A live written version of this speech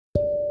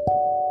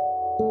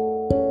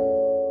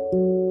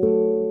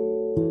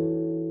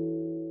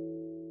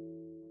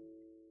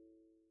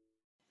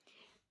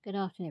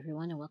afternoon,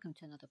 everyone, and welcome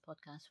to another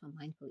podcast from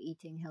Mindful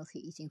Eating,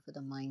 Healthy Eating for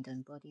the Mind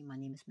and Body. My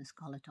name is Miss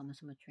Carla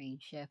Thomas. I'm a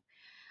trained chef.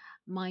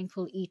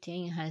 Mindful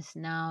Eating has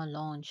now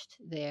launched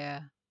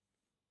their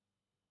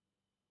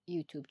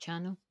YouTube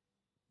channel.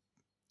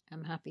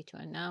 I'm happy to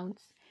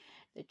announce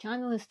the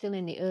channel is still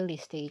in the early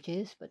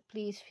stages, but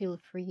please feel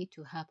free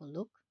to have a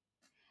look.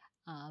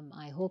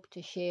 I hope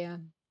to share,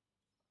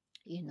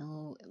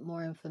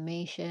 more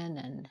information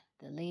and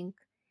the link.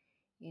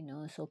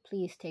 So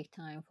please take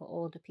time for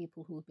all the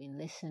people who've been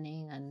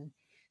listening and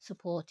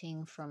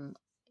supporting from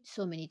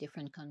so many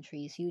different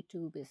countries.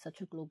 YouTube is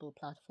such a global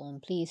platform.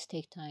 Please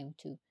take time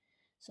to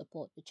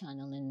support the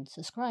channel and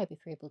subscribe if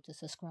you're able to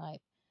subscribe.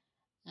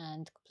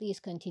 And please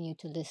continue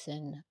to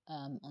listen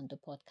on the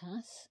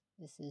podcast.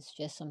 This is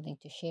just something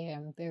to share.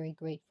 I'm very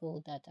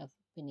grateful that I've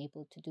been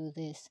able to do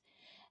this.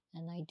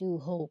 And I do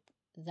hope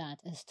that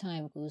as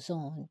time goes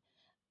on,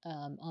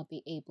 I'll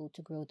be able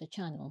to grow the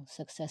channel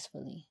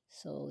successfully.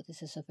 So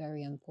this is a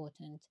very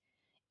important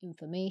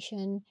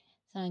information.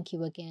 Thank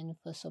you again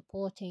for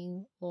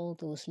supporting all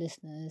those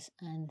listeners,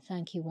 and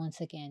thank you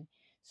once again.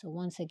 So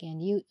once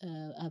again,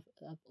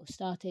 I've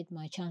started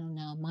my channel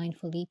now,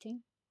 Mindful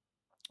Eating.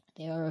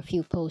 There are a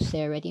few posts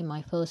there already.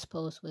 My first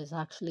post was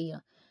actually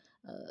a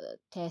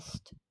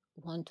test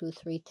 1, 2,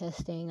 3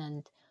 testing,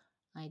 and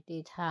I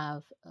did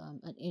have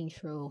an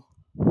intro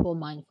for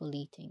mindful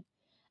eating,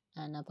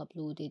 and I've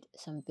uploaded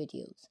some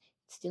videos.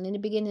 It's still in the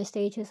beginning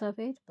stages of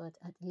it, but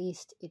at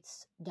least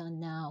it's done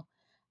now.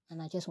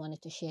 And I just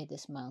wanted to share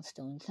this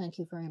milestone. Thank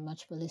you very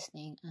much for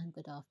listening, and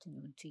good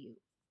afternoon to you.